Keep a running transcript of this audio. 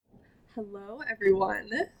Hello, everyone.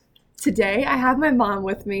 Today I have my mom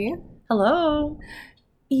with me. Hello.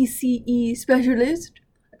 ECE specialist.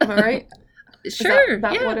 Am I right? Sure. Is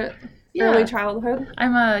that yeah. what it? Yeah. Early childhood?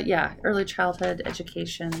 I'm a early childhood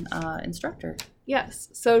education instructor. Yes.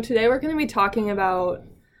 So today we're going to be talking about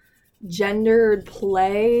gendered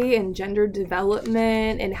play and gender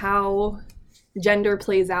development and how gender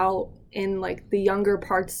plays out in like the younger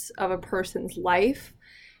parts of a person's life.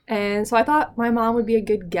 And so I thought my mom would be a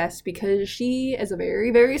good guest because she is a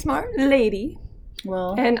very, very smart lady.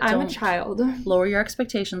 Well, and I'm a child. Lower your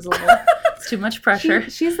expectations a little. It's too much pressure.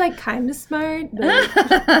 She's like kind of smart,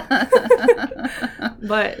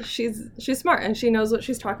 but she's smart and she knows what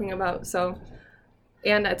she's talking about. So,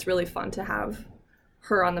 and it's really fun to have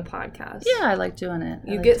her on the podcast. Yeah, I like doing it.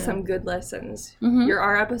 You get some good lessons. Mm-hmm.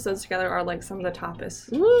 Our episodes together are like some of the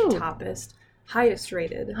highest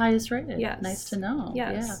rated. Yes. Nice to know.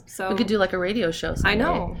 Yes. Yeah. So we could do like a radio show someday.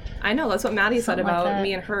 I know. That's what Maddie said about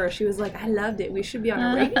me and her. She was like, I loved it. We should be on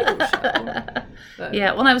a radio show. But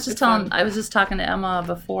yeah. Well, I was just talking to Emma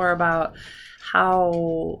before about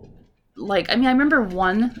how, I remember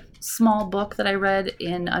one small book that I read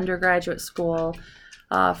in undergraduate school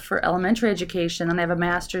for elementary education, and I have a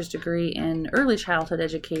master's degree in early childhood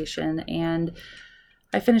education, and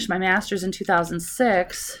I finished my master's in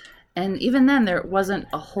 2006. And even then, there wasn't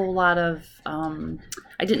a whole lot of,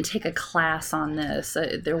 I didn't take a class on this.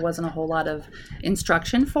 There wasn't a whole lot of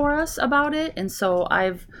instruction for us about it. And so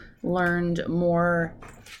I've learned more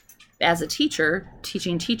as a teacher,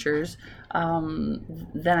 teaching teachers,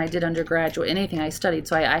 than I did undergraduate, anything I studied.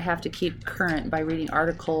 So I have to keep current by reading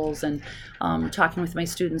articles and talking with my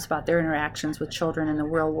students about their interactions with children in the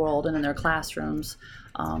real world and in their classrooms.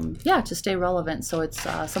 To stay relevant. So it's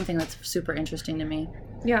something that's super interesting to me.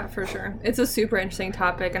 Yeah, for sure. It's a super interesting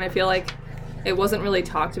topic, and I feel like it wasn't really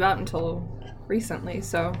talked about until recently.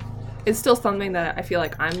 So it's still something that I feel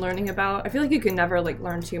like I'm learning about. I feel like you can never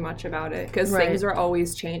learn too much about it because things are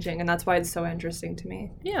always changing, and that's why it's so interesting to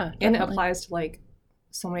me. Yeah, definitely. And it applies to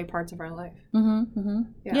so many parts of our life. Mm-hmm, mm-hmm.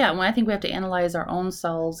 Yeah, well, I think we have to analyze our own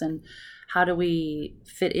selves and how do we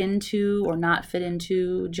fit into or not fit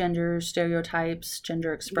into gender stereotypes,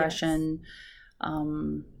 gender expression.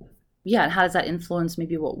 Yes. And how does that influence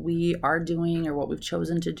maybe what we are doing or what we've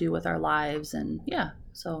chosen to do with our lives? And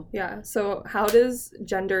so how does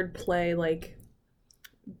gendered play,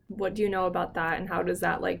 what do you know about that, and how does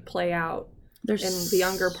that play out in the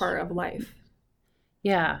younger part of life?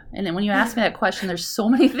 Yeah, and then when you ask me that question, there's so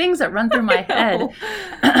many things that run through my head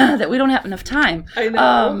that we don't have enough time. I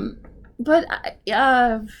know. But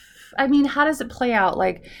how does it play out?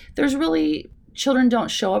 There's really, children don't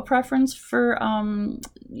show a preference for,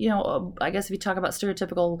 I guess if you talk about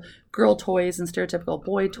stereotypical girl toys and stereotypical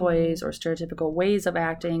boy toys or stereotypical ways of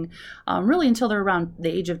acting, really until they're around the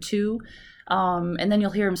age of 2. And then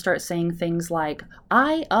you'll hear them start saying things like,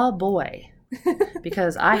 I a boy.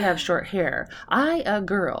 Because I have short hair. I a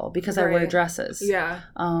girl because I wear dresses. Yeah.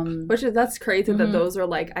 That's crazy that those are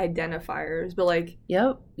identifiers, but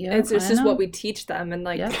Yep. It's just what we teach them, and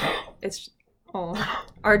it's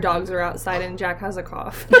our dogs are outside and Jack has a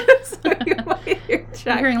cough. So you might hear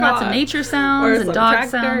Jack hearing cough. lots of nature sounds and dog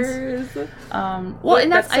tractors. sounds.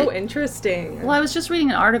 And that's so interesting. Well, I was just reading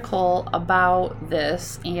an article about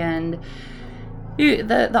this, and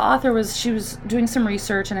the author she was doing some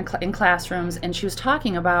research in classrooms, and she was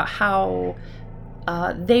talking about how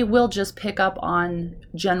they will just pick up on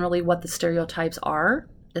generally what the stereotypes are,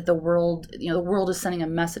 that the world is sending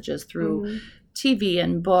them messages through TV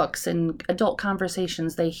and books and adult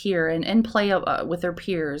conversations they hear and play with their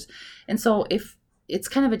peers. And so if it's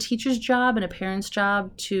kind of a teacher's job and a parent's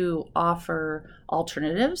job to offer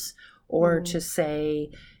alternatives or to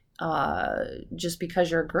say, just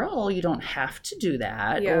because you're a girl, you don't have to do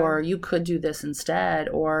that, or you could do this instead,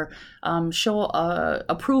 or show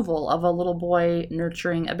approval of a little boy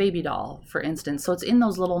nurturing a baby doll, for instance. So it's in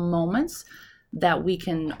those little moments that we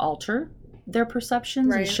can alter their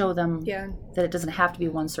perceptions and show them that it doesn't have to be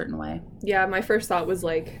one certain way. Yeah, my first thought was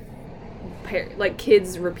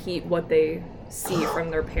kids repeat what they see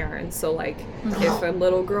from their parents. So if a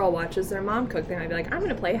little girl watches their mom cook, they might be like, I'm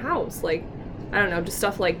gonna play house. I don't know, just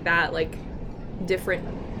stuff like that,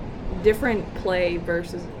 different play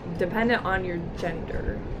versus dependent on your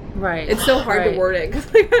gender. Right. It's so hard to word it because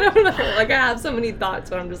I don't know. I have so many thoughts,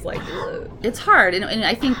 but I'm just ugh. It's hard, and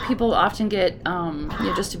I think people often get,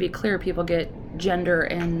 just to be clear, people get gender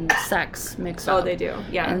and sex mixed up. Oh, they do.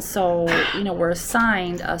 Yeah. And so, we're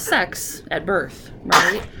assigned a sex at birth,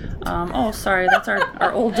 right? Sorry, that's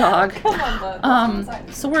our old dog. Come on,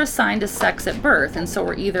 bud. So we're assigned a sex at birth, and so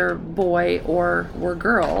we're either boy or we're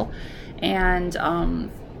girl, and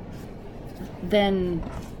then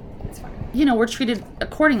It's fine. we're treated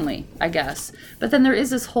accordingly, I guess. But then there is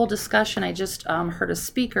this whole discussion. I just heard a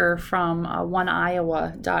speaker from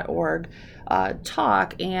oneiowa.org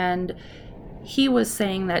talk, and he was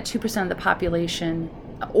saying that 2% of the population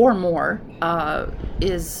or more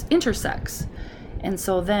is intersex. And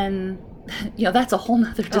so then, that's a whole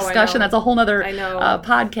nother discussion. That's a whole nother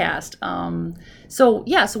podcast. So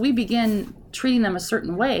we begin treating them a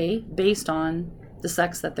certain way based on the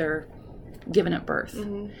sex that they're given at birth.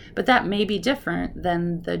 Mm-hmm. But that may be different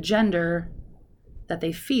than the gender that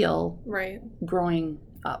they feel growing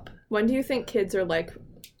up. When do you think kids are like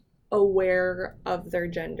aware of their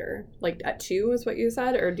gender? Like at 2 is what you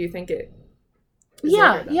said, or do you think it?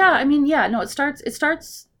 It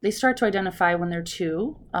starts. They start to identify when they're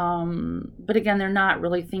 2, but again, they're not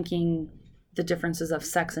really thinking the differences of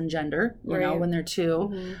sex and gender, when they're 2.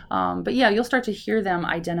 Mm-hmm. But you'll start to hear them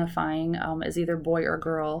identifying as either boy or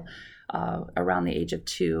girl around the age of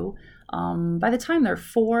 2. By the time they're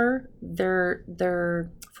 4,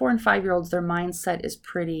 they're 4 and 5-year-olds. Their mindset is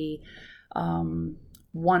pretty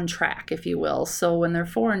one track, if you will. So when they're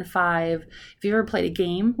 4 and 5, if you ever played a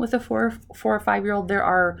game with a 4 or 5-year-old, there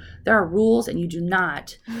are rules, and you do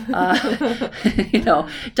not,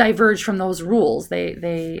 diverge from those rules.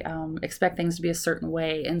 They expect things to be a certain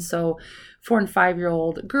way, and so 4 and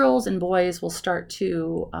 5-year-old girls and boys will start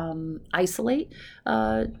to isolate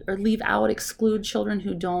or leave out, exclude children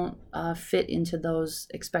who don't fit into those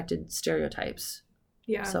expected stereotypes.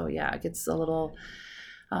 Yeah. So it gets a little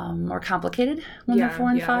more complicated when they're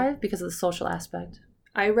 4 and 5 because of the social aspect.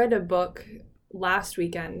 I read a book last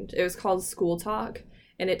weekend. It was called School Talk,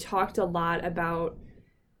 and it talked a lot about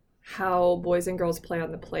how boys and girls play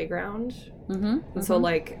on the playground. Mm-hmm, and so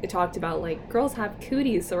it talked about girls have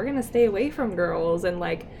cooties, so we're gonna stay away from girls, and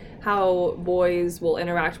how boys will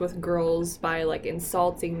interact with girls by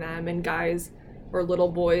insulting them, and guys or little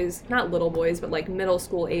boys, not little boys, but middle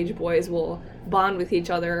school age boys will bond with each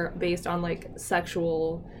other based on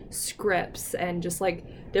sexual scripts and just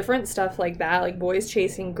different stuff like that, boys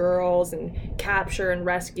chasing girls and capture and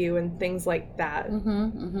rescue and things like that,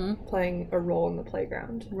 playing a role in the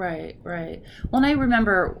playground. Right. Well, and I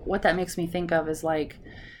remember what that makes me think of is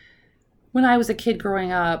when I was a kid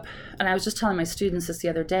growing up, and I was just telling my students this the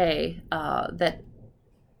other day, that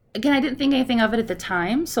again, I didn't think anything of it at the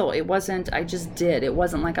time, so it wasn't, I just did. It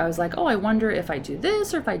wasn't I was oh, I wonder if I do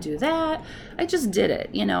this or if I do that. I just did it,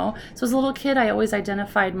 So as a little kid, I always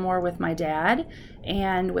identified more with my dad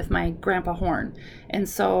and with my Grandpa Horn. And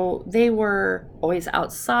so they were always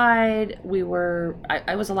outside.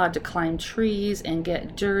 I was allowed to climb trees and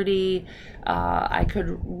get dirty. I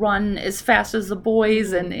could run as fast as the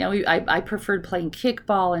boys, and I preferred playing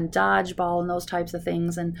kickball and dodgeball and those types of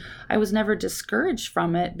things, and I was never discouraged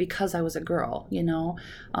from it because I was a girl,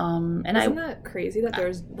 And isn't that crazy that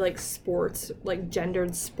there's sports,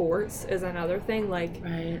 gendered sports is another thing,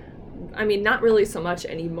 right. I mean, not really so much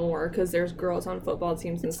anymore because there's girls on football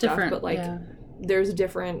teams and stuff, but there's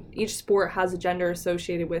different, each sport has a gender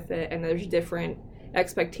associated with it, and there's different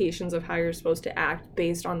expectations of how you're supposed to act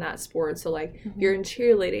based on that sport. So you're in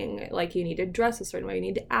cheerleading, you need to dress a certain way, you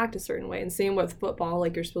need to act a certain way, and same with football,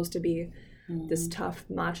 you're supposed to be this tough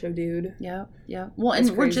macho dude. Yeah. Well, and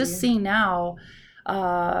we're just seeing now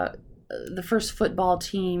the first football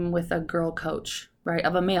team with a girl coach, right,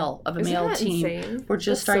 of a male team. Insane? We're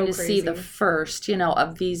just starting to see the first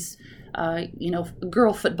of these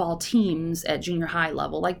girl football teams at junior high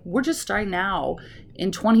level. We're just starting now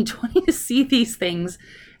in 2020 to see these things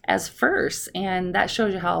as first, and that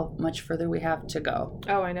shows you how much further we have to go.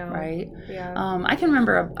 Oh, I know. Right? Yeah. I can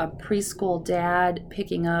remember a preschool dad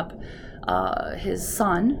picking up his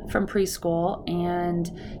son from preschool,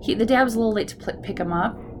 and the dad was a little late to pick him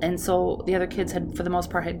up, and so the other kids had, for the most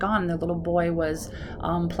part, had gone, and the little boy was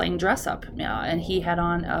playing dress up, and he had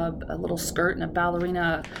on a little skirt and a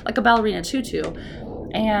ballerina tutu.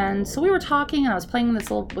 And so we were talking, and I was playing with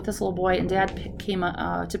this little boy, and Dad came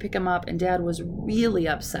to pick him up, and Dad was really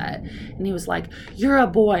upset. And he was like, "You're a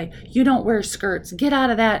boy. You don't wear skirts. Get out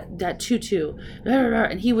of that tutu."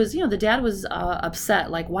 And he was, the dad was upset.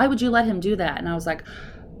 Why would you let him do that? And I was like,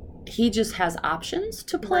 he just has options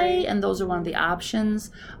to play, and those are one of the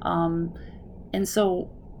options. And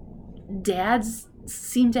so dads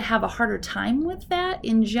seem to have a harder time with that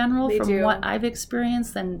in general what I've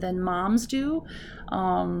experienced than moms do.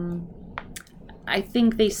 I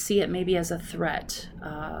think they see it maybe as a threat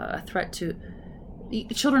to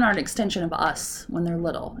children are an extension of us when they're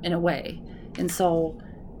little in a way, and so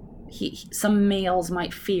some males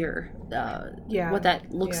might fear what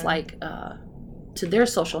that looks like to their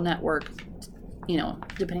social network,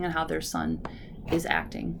 depending on how their son is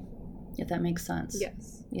acting. If that makes sense.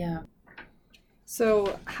 Yes. Yeah.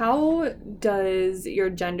 So how does your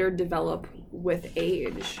gender develop with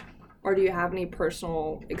age? Or do you have any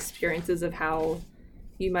personal experiences of how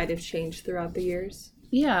you might have changed throughout the years?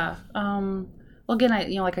 Yeah. Well,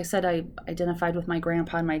 again, like I said, I identified with my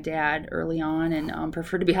grandpa and my dad early on, and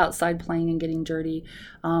preferred to be outside playing and getting dirty.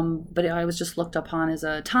 But I was just looked upon as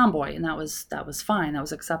a tomboy, and that was fine. That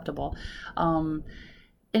was acceptable. And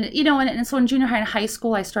so in junior high and high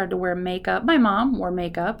school, I started to wear makeup. My mom wore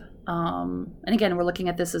makeup. And again, we're looking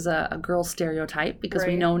at this as a girl stereotype because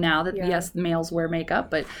we know now that, yes, males wear makeup,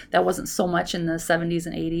 but that wasn't so much in the 70s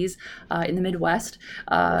and 80s in the Midwest.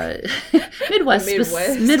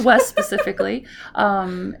 Midwest specifically.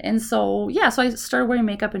 And so, so I started wearing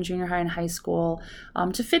makeup in junior high and high school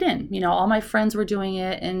to fit in. All my friends were doing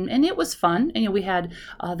it, and it was fun. And we had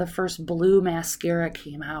the first blue mascara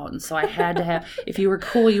came out, and so I had to have, if you were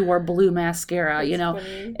cool, you wore blue mascara,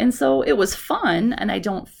 Funny. And so it was fun, and I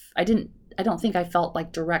don't think I felt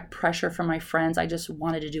like direct pressure from my friends. I just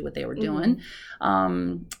wanted to do what they were doing.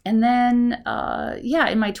 And then,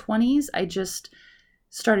 in my 20s, I just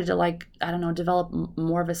started to develop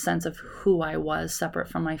more of a sense of who I was separate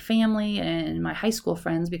from my family and my high school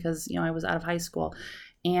friends because, I was out of high school.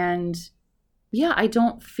 And I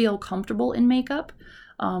don't feel comfortable in makeup.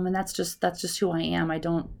 And that's just who I am. I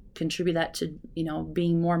don't contribute that to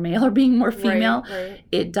being more male or being more female. Right.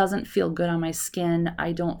 It doesn't feel good on my skin.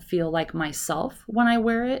 I don't feel like myself when I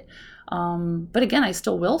wear it. But again, I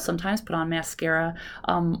still will sometimes put on mascara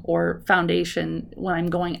or foundation when I'm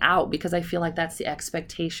going out because I feel like that's the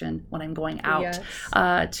expectation when I'm going out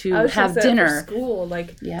to have dinner. For school,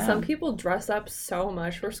 some people dress up so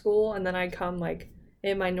much for school, and then I come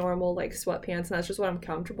in my normal sweatpants, and that's just what I'm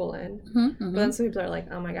comfortable in. But then some people are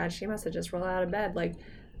like, "Oh my God, she must have just rolled out of bed."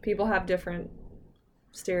 People have different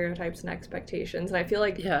stereotypes and expectations, and I feel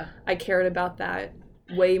like I cared about that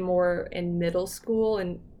way more in middle school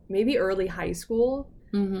and maybe early high school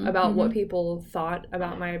about what people thought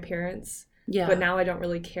about my appearance. But now I don't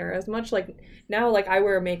really care as much. Now I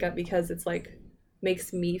wear makeup because it's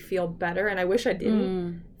makes me feel better, and I wish I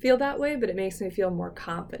didn't feel that way, but it makes me feel more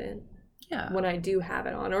confident when I do have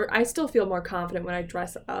it on. Or I still feel more confident when I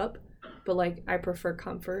dress up, but I prefer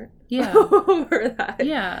comfort over that.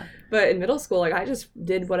 Yeah. But in middle school, I just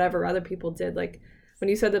did whatever other people did. When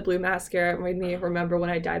you said the blue mascara, it made me remember when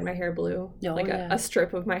I dyed my hair blue. A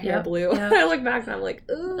strip of my hair blue. Yep. I look back and I'm like,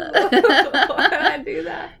 ooh, why did I do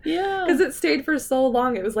that? Yeah. Because it stayed for so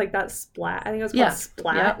long. It was that splat. I think it was called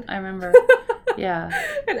splat. Yeah, I remember. Yeah.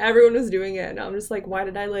 And everyone was doing it. And I'm just why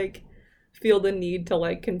did I feel the need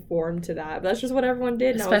to conform to that? But that's just what everyone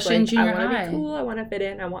did. And especially I in was junior I want high. to be cool. I want to fit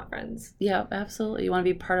in. I want friends. Yeah, absolutely. You want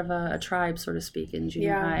to be part of a tribe, so to speak, in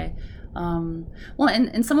junior high. Well,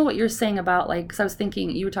 and some of what you're saying about because I was thinking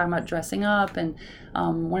you were talking about dressing up and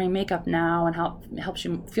wearing makeup now and how it helps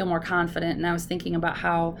you feel more confident. And I was thinking about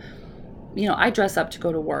how I dress up to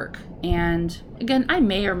go to work. And again, I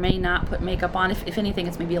may or may not put makeup on. If anything,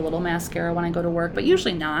 it's maybe a little mascara when I go to work, but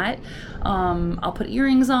usually not. I'll put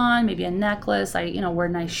earrings on, maybe a necklace. I, wear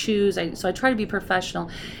nice shoes. So I try to be professional.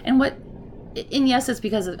 And yes, it's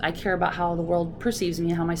because I care about how the world perceives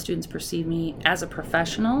me, how my students perceive me as a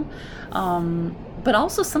professional. But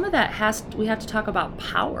also some of that we have to talk about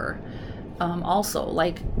power. Also,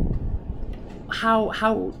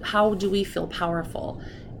 how do we feel powerful?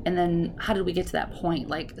 And then how did we get to that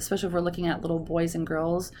point? Especially if we're looking at little boys and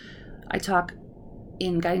girls, I talk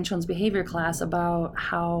in Guiding Children's Behavior class about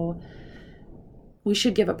how we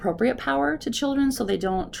should give appropriate power to children so they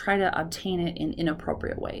don't try to obtain it in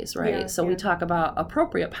inappropriate ways, right? We talk about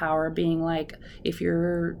appropriate power being if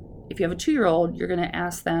you have a 2-year-old, you're going to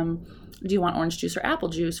ask them, do you want orange juice or apple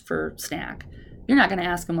juice for snack? You're not going to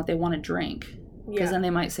ask them what they want to drink. Because then they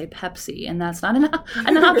might say Pepsi, and that's not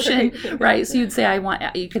an option, right? So you'd say,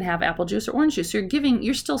 you can have apple juice or orange juice.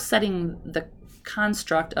 You're still setting the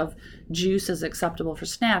construct of juice as acceptable for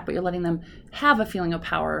snack, but you're letting them have a feeling of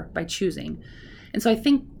power by choosing. And so I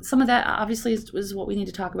think some of that obviously is what we need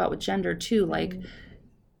to talk about with gender too.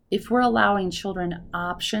 If we're allowing children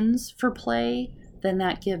options for play, then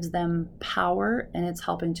that gives them power, and it's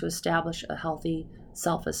helping to establish a healthy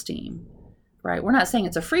self-esteem. Right? We're not saying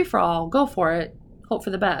it's a free-for-all, go for it, hope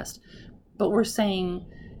for the best. But we're saying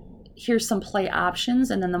here's some play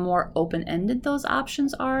options, and then the more open-ended those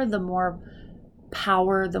options are, the more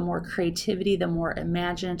power, the more creativity, the more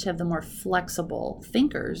imaginative, the more flexible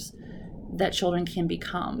thinkers that children can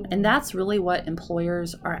become. And that's really what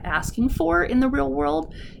employers are asking for in the real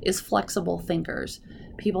world, is flexible thinkers.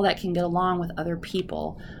 People that can get along with other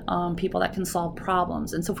people, people that can solve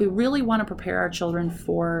problems. And so if we really want to prepare our children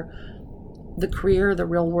for the career, the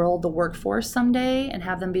real world, the workforce someday, and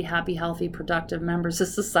have them be happy, healthy, productive members of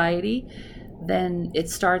society, then it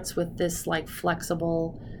starts with this like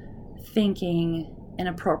flexible thinking and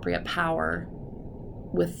appropriate power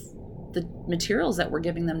with the materials that we're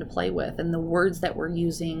giving them to play with and the words that we're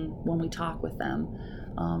using when we talk with them.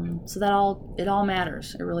 So it all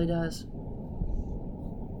matters. It really does.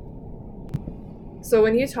 So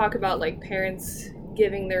when you talk about like parents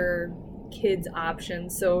giving their kids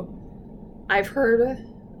options, so I've heard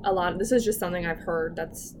a lot, this is just something I've heard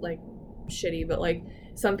that's like shitty, but like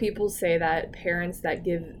some people say that parents that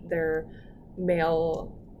give their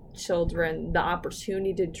male children the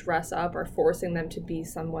opportunity to dress up are forcing them to be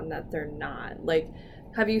someone that they're not. Like,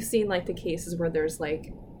 have you seen like the cases where there's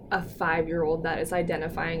like a 5-year-old that is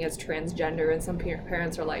identifying as transgender and some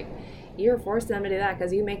parents are like, you're forcing them to do that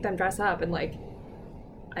because you make them dress up, and like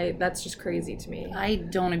that's just crazy to me. I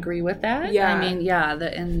don't agree with that. Yeah. I mean,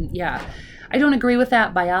 I don't agree with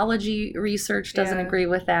that. Biology research doesn't agree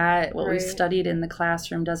with that. What we studied in the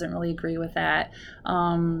classroom doesn't really agree with that.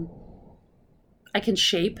 I can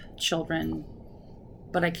shape children,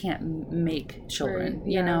 but I can't make children,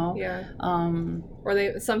 you know? Yeah.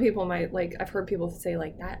 Or some people might, like, I've heard people say,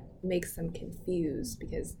 like, that makes them confused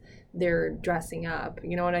because they're dressing up.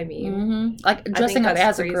 You know what I mean? Mm-hmm. Like, dressing up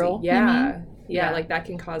as crazy. a girl. Yeah. Like, that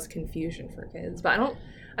can cause confusion for kids. But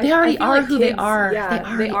They already are like who kids, they are.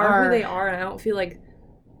 Yeah, they are who they are, and I don't feel like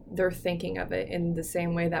they're thinking of it in the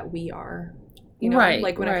same way that we are. You know,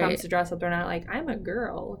 like when it comes to dress up, they're not like, I'm a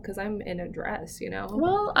girl because I'm in a dress, you know?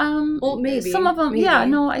 Well, maybe. Some of them, yeah,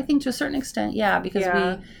 no, I think to a certain extent, yeah, because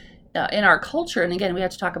we, in our culture, and again, we have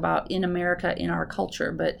to talk about in America, in our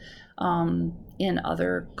culture, but in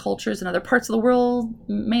other cultures and other parts of the world,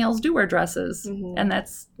 males do wear dresses, and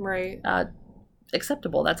that's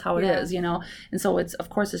acceptable. That's how it is, you know? And so it's, of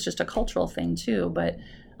course, it's just a cultural thing too, but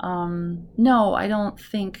no, I don't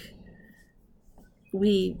think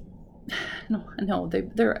no,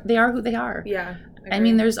 they are who they are. Yeah. I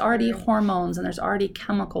mean, there's already hormones and there's already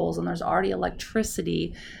chemicals and there's already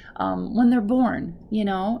electricity when they're born, you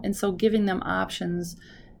know? And so giving them options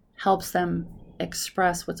helps them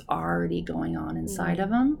express what's already going on inside of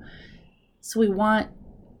them. So we want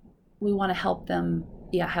to help them,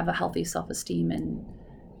 have a healthy self-esteem and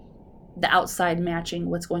the outside matching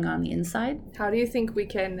what's going on the inside. How do you think we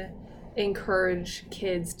can encourage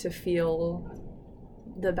kids to feel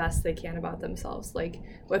the best they can about themselves? Like,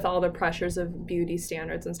 with all the pressures of beauty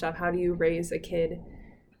standards and stuff, how do you raise a kid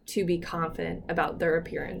to be confident about their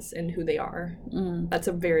appearance and who they are? That's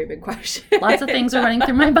a very big question. Lots of things are running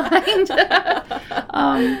through my mind.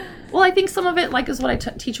 Well, I think some of it, like, is what I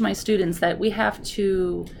teach my students, that we have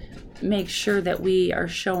to make sure that we are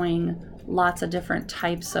showing lots of different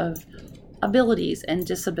types of abilities and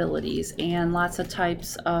disabilities and lots of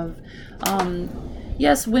types of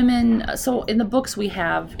yes, women. So in the books we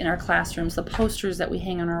have in our classrooms, the posters that we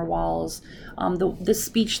hang on our walls, the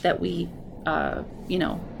speech that we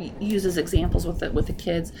use as examples with the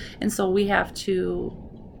kids, and so we have to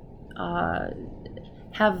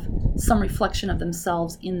have some reflection of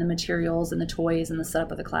themselves in the materials and the toys and the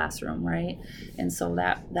setup of the classroom, right? And so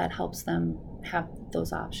that helps them have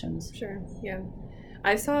those options. Sure. Yeah,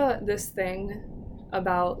 I saw this thing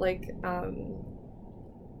about like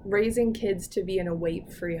raising kids to be in a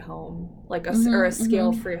weight-free home, like or a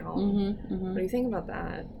scale-free home. What do you think about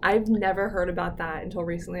that? I've never heard about that until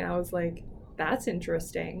recently. I was like, that's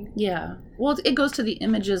interesting. Yeah. Well, it goes to the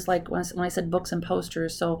images, like when I said books and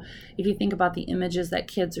posters. So if you think about the images that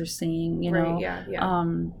kids are seeing, you know,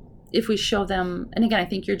 if we show them, and again, I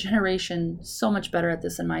think your generation so much better at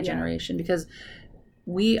this than my generation, because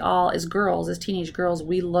we all, as girls, as teenage girls,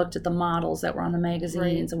 we looked at the models that were on the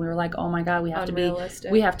magazines and we were like, oh my God, we have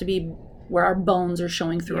to be where our bones are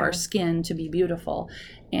showing through our skin to be beautiful.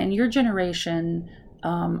 And your generation,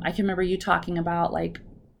 I can remember you talking about like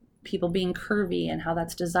people being curvy and how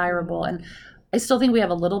that's desirable. And I still think we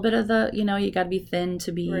have a little bit of the, you know, you got to be thin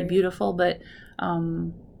to be beautiful, but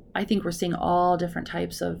I think we're seeing all different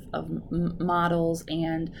types of models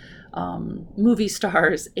and movie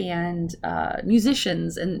stars and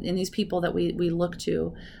musicians and these people that we look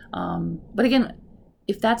to. But again,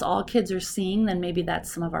 if that's all kids are seeing, then maybe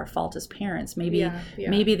that's some of our fault as parents. Maybe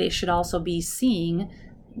they should also be seeing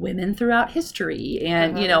women throughout history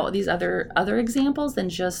and you know, these other examples than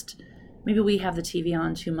just maybe we have the TV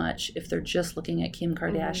on too much if they're just looking at Kim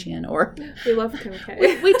Kardashian or we love Kim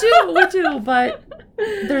K. we do, but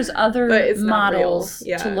there's other models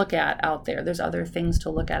to look at out there. There's other things to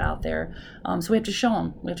look at out there. So we have to show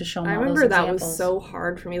them. I remember that was so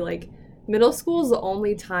hard for me. Like, middle school is the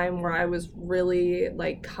only time where I was really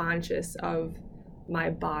like conscious of my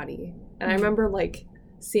body. And I remember like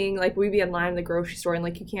seeing, like, we'd be in line in the grocery store and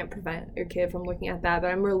like you can't prevent your kid from looking at that, but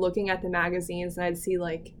I remember looking at the magazines and I'd see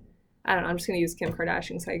like, I don't know, I'm just gonna use Kim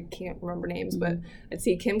Kardashian because I can't remember names, but I'd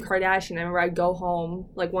see Kim Kardashian. I remember I'd go home,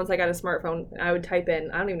 like once I got a smartphone, I would type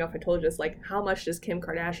in, I don't even know if I told you this, like, how much does Kim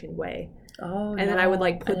Kardashian weigh? Oh, and then I would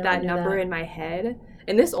like put that number in my head,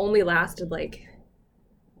 and this only lasted like,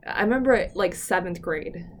 I remember it like 7th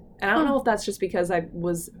grade, and I don't know if that's just because I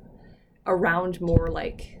was around more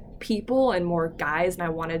like people and more guys, and I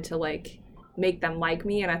wanted to like make them like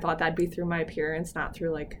me, and I thought that'd be through my appearance, not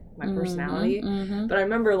through like my personality. But I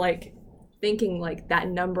remember like thinking like that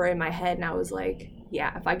number in my head, and I was like,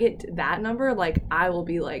 yeah, if I get that number, like I will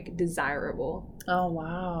be like desirable. Oh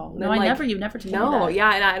wow. No, like, you've never told me no, that.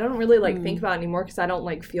 yeah, and I don't really like think about it anymore because I don't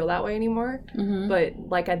like feel that way anymore. But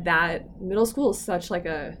like at that, middle school is such like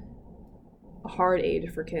a hard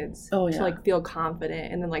age for kids to like feel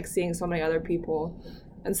confident, and then like seeing so many other people.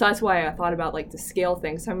 And so that's why I thought about like the scale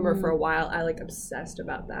thing. So I remember for a while I like obsessed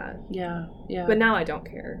about that. Yeah. But now I don't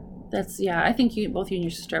care. That's I think both you and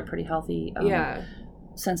your sister are pretty healthy.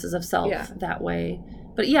 Senses of self that way.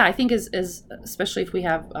 But yeah, I think as especially if we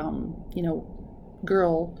have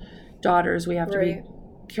girl daughters, we have to be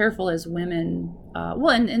careful as women.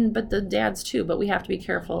 But the dads too. But we have to be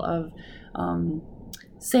careful of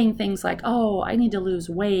saying things like, oh, I need to lose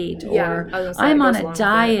weight, or I'm on a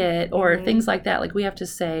diet, or things like that. Like we have to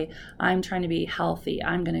say, I'm trying to be healthy.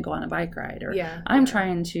 I'm going to go on a bike ride, or I'm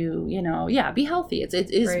trying to, be healthy.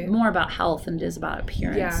 It is more about health than it is about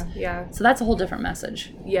appearance. Yeah. So that's a whole different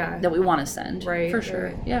message. That we want to send. For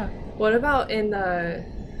sure. Yeah. What about in the,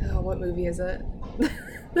 what movie is it?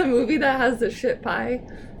 The movie that has the shit pie?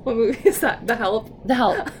 What movie is that? The Help? The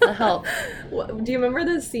Help. Do you remember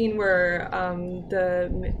the scene where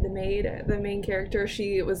the main character,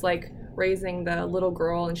 she was like raising the little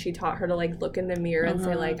girl, and she taught her to like look in the mirror and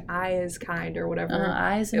say like, I is kind, or whatever.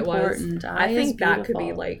 I is important. I think that could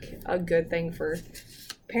be like a good thing for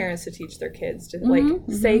parents to teach their kids to like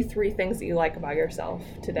say 3 things that you like about yourself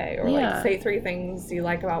today, or like say 3 things you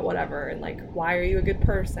like about whatever, and like why are you a good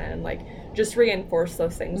person, like just reinforce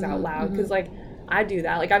those things out loud, because like I do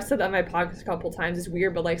that. Like I've said that in my podcast a couple times. It's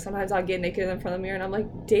weird, but like sometimes I'll get naked in front of the mirror and I'm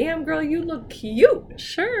like, damn girl, you look cute.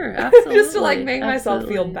 Sure, absolutely. Just to like make myself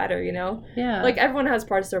feel better, Yeah. Like everyone has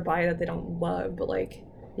parts of their body that they don't love, but like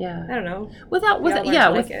I don't know. But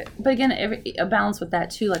again, a balance with that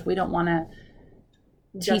too. Like we don't want to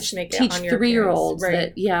teach 3-year-olds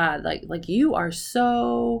that like you are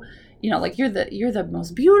so, like you're the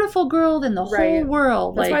most beautiful girl in the whole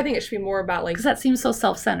world. That's why I think it should be more about like, because that seems so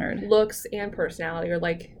self-centered, looks and personality, or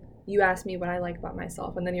like you ask me what I like about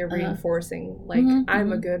myself, and then you're reinforcing like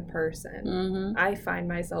I'm a good person, I find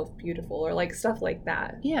myself beautiful, or like stuff like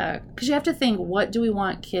that. Yeah, because you have to think, what do we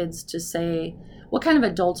want kids to say? What kind of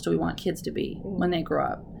adults do we want kids to be when they grow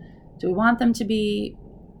up? Do we want them to be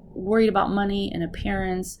worried about money and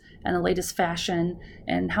appearance and the latest fashion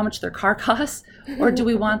and how much their car costs? Or do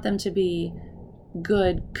we want them to be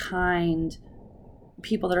good, kind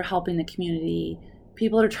people that are helping the community,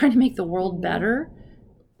 people that are trying to make the world better?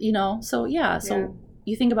 So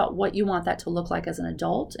you think about what you want that to look like as an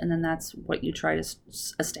adult, and then that's what you try to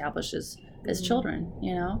establish as children.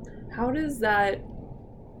 How does that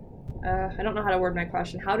I don't know how to word my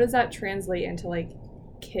question. How does that translate into like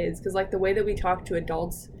kids? Because like the way that we talk to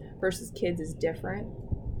adults versus kids is different.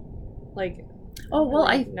 Like, I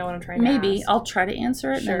know what I'm trying to ask. I'll try to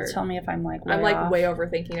answer it, and then tell me if I'm like way off. Way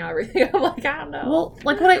overthinking everything. I'm like, I don't know. Well,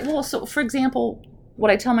 like so for example,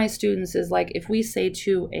 what I tell my students is like, if we say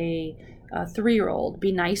to a 3-year-old,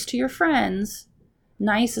 be nice to your friends.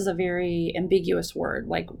 Nice is a very ambiguous word.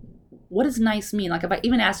 Like, what does nice mean? Like if I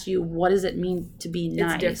even ask you, what does it mean to be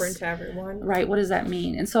nice? It's different to everyone. Right. What does that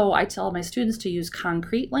mean? And so I tell my students to use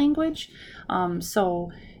concrete language.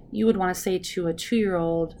 So you would want to say to a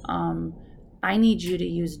 2-year-old, I need you to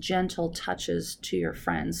use gentle touches to your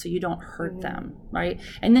friends so you don't hurt them, right?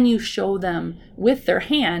 And then you show them with their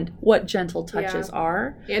hand what gentle touches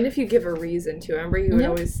are. And if you give a reason to, remember you would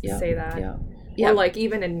always say that. Or like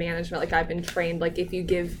even in management, like I've been trained, like if you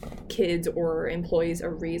give kids or employees a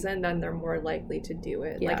reason, then they're more likely to do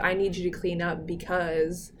it. Like I need you to clean up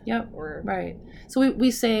because right. So we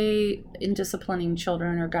say in disciplining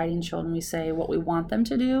children or guiding children, we say what we want them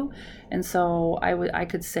to do. And so I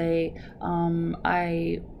could say,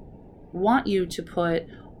 I want you to put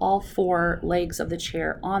all 4 legs of the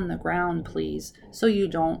chair on the ground, please, so you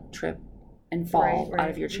don't trip and fall out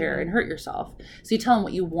of your chair and hurt yourself. So you tell them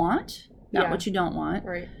what you want, not what you don't want.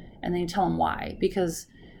 Right. And then you tell them why. Because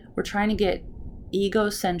we're trying to get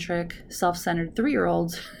egocentric, self-centered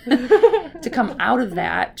 3-year-olds to come out of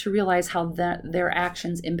that, to realize how their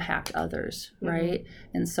actions impact others, right?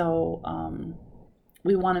 And so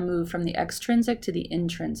we want to move from the extrinsic to the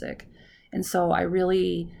intrinsic. And so I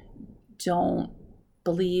really don't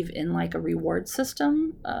believe in like a reward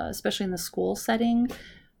system, especially in the school setting.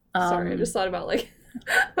 Sorry, I just thought about like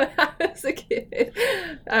when I was a kid,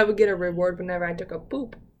 I would get a reward whenever I took a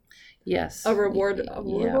poop. Yes. A reward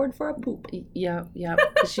for a poop. Yeah.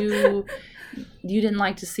 Because you didn't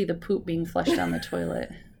like to see the poop being flushed down the toilet.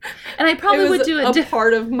 And I probably would do a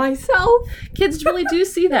part of myself. Kids really do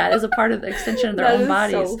see that as a part of the extension of their own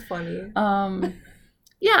bodies. That is so funny.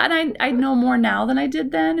 Yeah, and I know more now than I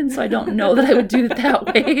did then, and so I don't know that I would do it that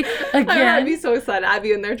way again. I'd be so excited. I'd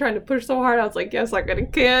be in there trying to push so hard. I was like, yes, I got a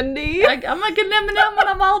candy. I'm like an M&M when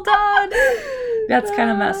I'm all done. That's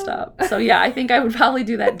kind of messed up. So yeah, I think I would probably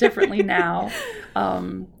do that differently now.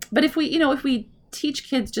 But if we teach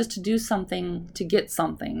kids just to do something to get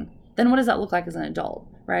something, then what does that look like as an adult,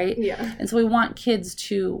 right? Yeah. And so we want kids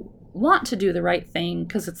to want to do the right thing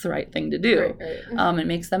because it's the right thing to do. Right. It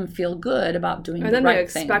makes them feel good about doing the right thing. And then they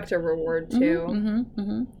expect a reward too,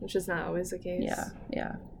 which is not always the case.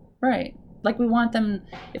 Yeah. Right. Like we want them,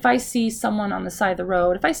 if I see someone on the side of the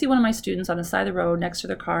road, if I see one of my students on the side of the road next to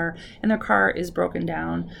their car and their car is broken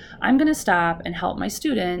down, I'm going to stop and help my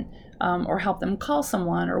student or help them call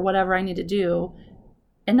someone or whatever I need to do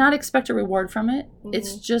and not expect a reward from it.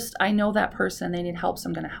 It's just, I know that person, they need help, so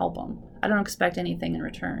I'm going to help them. I don't expect anything in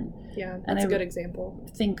return. Yeah, that's a good example.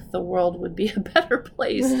 I think the world would be a better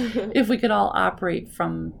place if we could all operate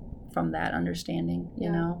from that understanding,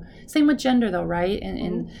 you know. Same with gender though, right?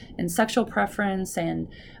 And sexual preference and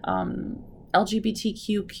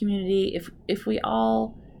LGBTQ community. If we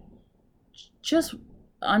all just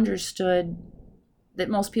understood that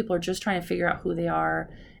most people are just trying to figure out who they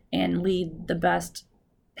are and lead the best,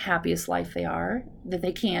 happiest life that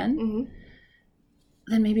they can,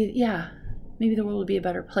 then maybe the world would be a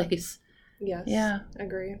better place. Yes. Yeah.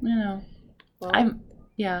 Agree. You know. Well, Do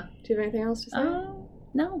you have anything else to say?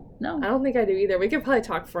 No. I don't think I do either. We could probably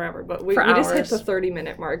talk forever, but we just hit the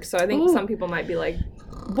 30-minute mark, so I think some people might be like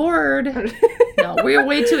bored. No, we're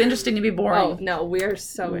way too interesting to be boring. Oh no, we are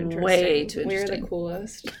so interesting. Way too interesting. We're the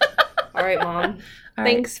coolest. All right, Mom.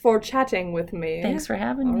 Thanks for chatting with me. Thanks for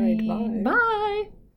having me. All right, bye. Bye.